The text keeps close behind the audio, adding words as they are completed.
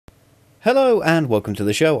Hello and welcome to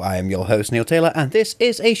the show. I am your host Neil Taylor and this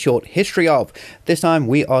is a short history of. This time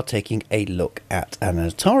we are taking a look at an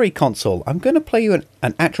Atari console. I'm going to play you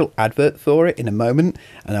an actual advert for it in a moment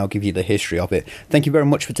and I'll give you the history of it. Thank you very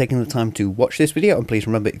much for taking the time to watch this video, and please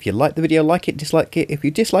remember, if you like the video, like it, dislike it. If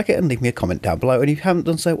you dislike it, and leave me a comment down below, and if you haven't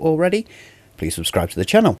done so already, please subscribe to the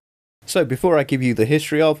channel. So before I give you the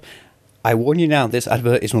history of, I warn you now, this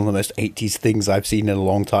advert is one of the most 80s things I've seen in a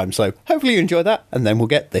long time, so hopefully you enjoy that, and then we'll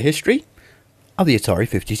get the history of the Atari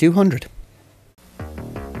 5200.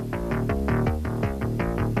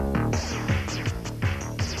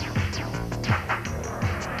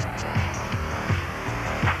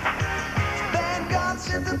 Vanguard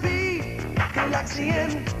sent the beat,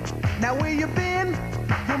 Galaxian. Now where you been?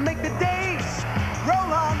 You'll make the days roll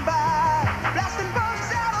on by, blasting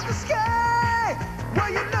bugs out of the sky. Well,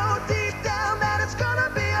 you know deep down that it's gonna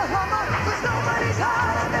be a hummer, 'cause nobody's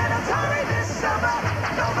harder than Atari this summer.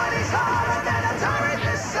 Nobody's harder than Atari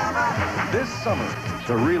this summer. This summer,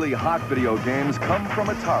 the really hot video games come from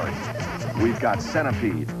Atari. We've got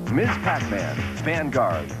Centipede, Ms. Pac-Man,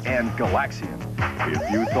 Vanguard, and Galaxian.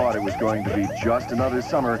 If you thought it was going to be just another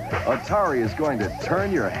summer, Atari is going to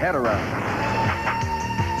turn your head around.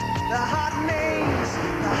 The hot names,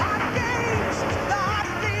 the hot games, the hot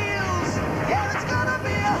feels. Yeah, it's gonna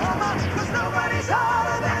be a hummer, 'cause nobody's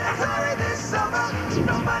harder than Atari this summer.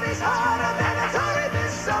 Nobody's harder than Atari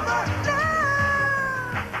this summer. No!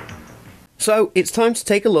 So it's time to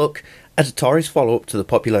take a look at Atari's follow-up to the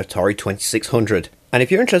popular Atari 2600. And if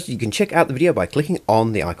you're interested, you can check out the video by clicking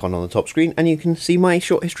on the icon on the top screen and you can see my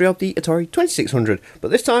short history of the Atari 2600.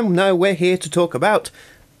 But this time, no, we're here to talk about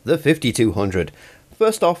the 5200.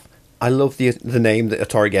 First off, I love the name that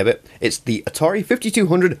Atari gave it. It's the Atari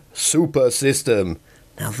 5200 SuperSystem.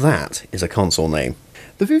 Now that is a console name.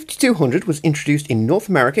 The 5200 was introduced in North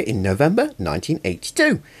America in November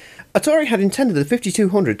 1982. Atari had intended the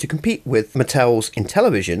 5200 to compete with Mattel's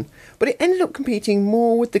Intellivision, but it ended up competing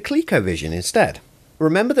more with the ColecoVision instead.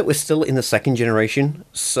 Remember that we're still in the second generation,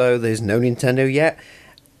 so there's no Nintendo yet,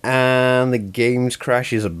 and the games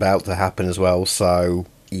crash is about to happen as well, so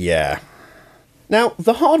yeah. Now,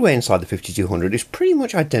 the hardware inside the 5200 is pretty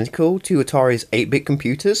much identical to Atari's 8-bit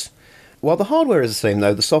computers. While the hardware is the same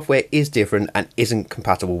though, the software is different and isn't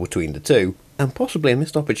compatible between the two, and possibly a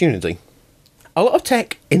missed opportunity. A lot of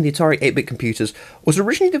tech in the Atari 8-bit computers was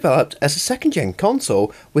originally developed as a second-gen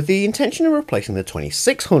console with the intention of replacing the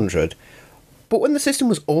 2600, but when the system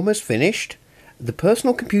was almost finished, the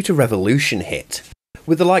personal computer revolution hit.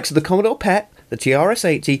 With the likes of the Commodore PET, the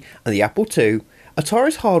TRS-80 and the Apple II,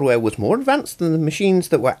 Atari's hardware was more advanced than the machines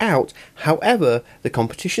that were out. However, the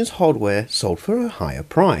competition's hardware sold for a higher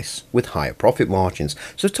price, with higher profit margins,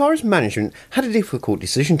 so Atari's management had a difficult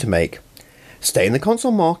decision to make. Stay in the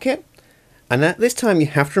console market, and at this time you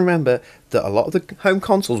have to remember that a lot of the home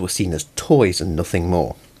consoles were seen as toys and nothing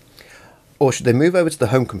more. Or should they move over to the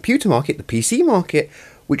home computer market, the PC market,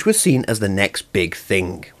 which was seen as the next big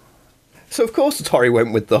thing? So of course Atari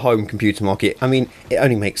went with the home computer market. I mean, it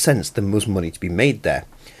only makes sense, there was money to be made there.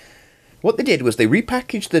 What they did was they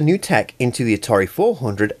repackaged the new tech into the Atari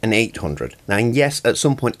 400 and 800. Now yes, at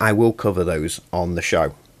some point I will cover those on the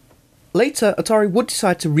show. Later, Atari would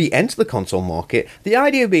decide to re-enter the console market, the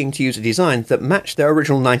idea being to use a design that matched their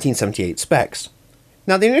original 1978 specs.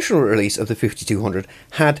 Now the initial release of the 5200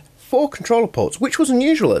 had 4 controller ports, which was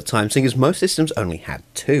unusual at the time, seeing as most systems only had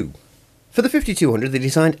 2. For the 5200 they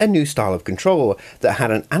designed a new style of controller that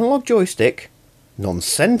had an analog joystick,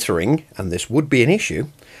 non-centering, and this would be an issue,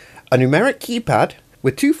 a numeric keypad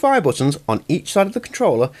with 2 fire buttons on each side of the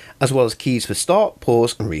controller, as well as keys for start,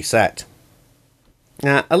 pause and reset.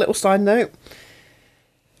 Now, a little side note,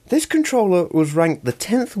 this controller was ranked the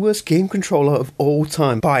 10th worst game controller of all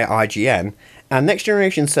time by IGN, and Next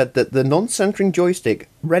Generation said that the non-centering joystick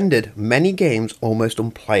rendered many games almost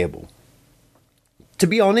unplayable. To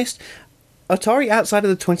be honest, Atari outside of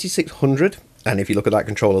the 2600, and if you look at that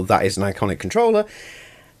controller, that is an iconic controller,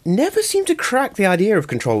 never seemed to crack the idea of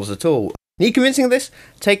controllers at all. Need convincing of this?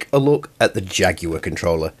 Take a look at the Jaguar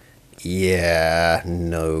controller. Yeah,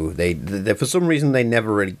 no, they for some reason they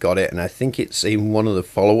never really got it, and I think it's in one of the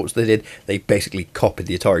follow-ups they did, they basically copied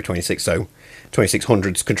the Atari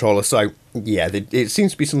 2600's controller, so yeah, it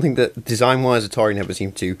seems to be something that design-wise Atari never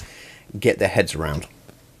seemed to get their heads around.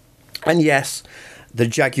 And yes, the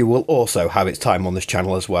Jaguar will also have its time on this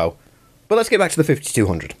channel as well. But let's get back to the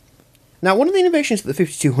 5200. Now, one of the innovations that the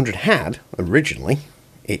 5200 had, originally,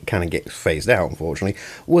 it kind of gets phased out unfortunately,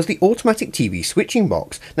 was the automatic TV switching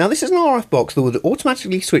box. Now this is an RF box that would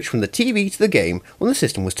automatically switch from the TV to the game when the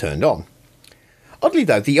system was turned on. Oddly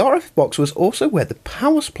though, the RF box was also where the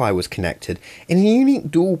power supply was connected in a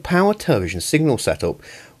unique dual power television signal setup,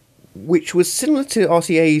 which was similar to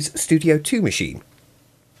RCA's Studio 2 machine.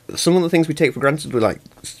 Some of the things we take for granted, like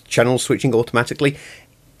channel switching automatically,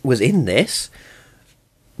 was in this,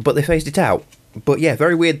 but they phased it out. But yeah,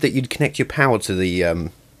 very weird that you'd connect your power to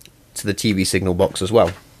the TV signal box as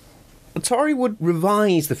well. Atari would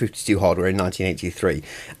revise the 52 hardware in 1983,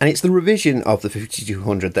 and it's the revision of the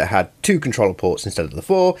 5200 that had 2 controller ports instead of the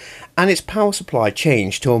 4, and its power supply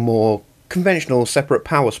changed to a more conventional separate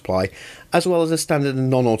power supply, as well as a standard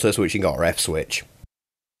non-auto switching RF switch.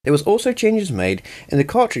 There was also changes made in the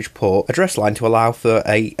cartridge port address line to allow for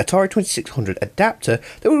a Atari 2600 adapter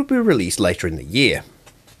that would be released later in the year.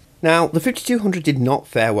 Now, the 5200 did not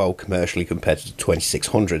fare well commercially compared to the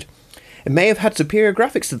 2600. It may have had superior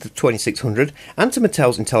graphics to the 2600 and to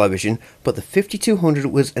Mattel's Intellivision, but the 5200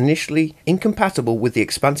 was initially incompatible with the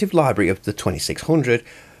expansive library of the 2600,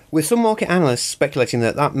 with some market analysts speculating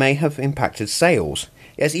that that may have impacted sales.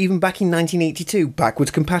 Yes, even back in 1982,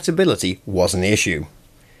 backwards compatibility was an issue.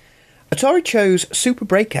 Atari chose Super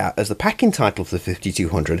Breakout as the packing title for the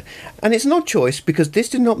 5200, and it's an odd choice because this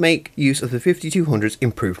did not make use of the 5200's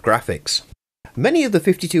improved graphics. Many of the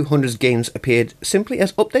 5200's games appeared simply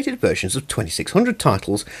as updated versions of 2600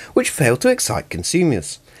 titles, which failed to excite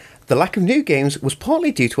consumers. The lack of new games was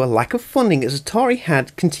partly due to a lack of funding, as Atari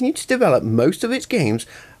had continued to develop most of its games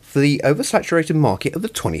for the oversaturated market of the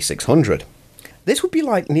 2600. This would be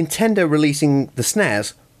like Nintendo releasing the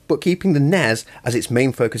SNES, but keeping the NES as its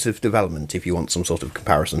main focus of development, if you want some sort of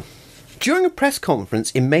comparison. During a press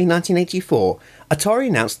conference in May 1984, Atari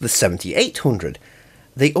announced the 7800.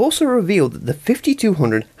 They also revealed that the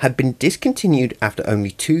 5200 had been discontinued after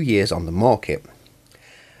only 2 years on the market.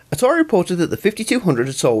 Atari reported that the 5200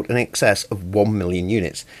 had sold in excess of 1 million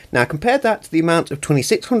units. Now compare that to the amount of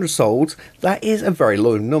 2600 sold, that is a very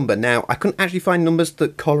low number. Now I couldn't actually find numbers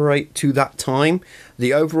that correlate to that time.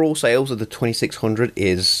 The overall sales of the 2600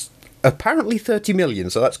 is apparently 30 million,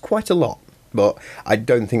 so that's quite a lot. But I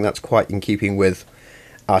don't think that's quite in keeping with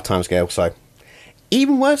our timescale. So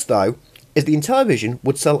even worse though, is the Intellivision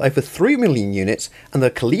would sell over 3 million units and the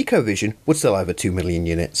ColecoVision would sell over 2 million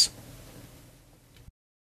units.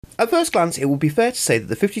 At first glance, it would be fair to say that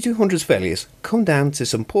the 5200's failures come down to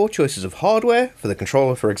some poor choices of hardware, for the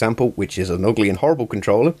controller for example, which is an ugly and horrible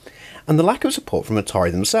controller, and the lack of support from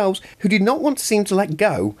Atari themselves, who did not want to seem to let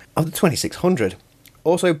go of the 2600.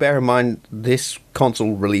 Also bear in mind, this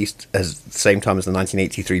console released at the same time as the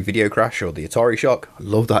 1983 Video Crash, or the Atari Shock. I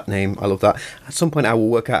love that name, I love that. At some point I will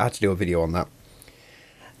work out how to do a video on that.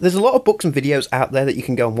 There's a lot of books and videos out there that you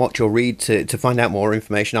can go and watch or read to find out more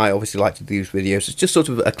information. I obviously like to do these videos. It's just sort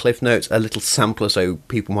of a cliff notes, a little sampler, so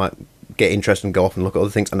people might get interested and go off and look at other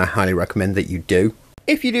things, and I highly recommend that you do.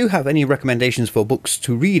 If you do have any recommendations for books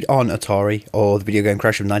to read on Atari or the Video Game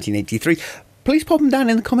Crash of 1983, please pop them down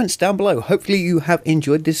in the comments down below. Hopefully you have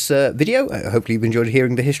enjoyed this video. Hopefully you've enjoyed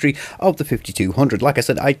hearing the history of the 5200. Like I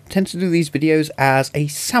said, I tend to do these videos as a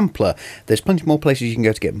sampler. There's plenty more places you can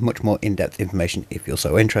go to get much more in-depth information if you're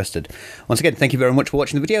so interested. Once again, thank you very much for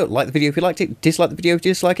watching the video. Like the video if you liked it, dislike the video if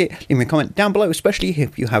you dislike it. Leave me a comment down below, especially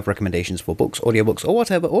if you have recommendations for books, audiobooks, or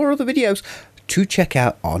whatever, or other videos to check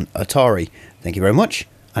out on Atari. Thank you very much,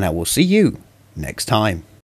 and I will see you next time.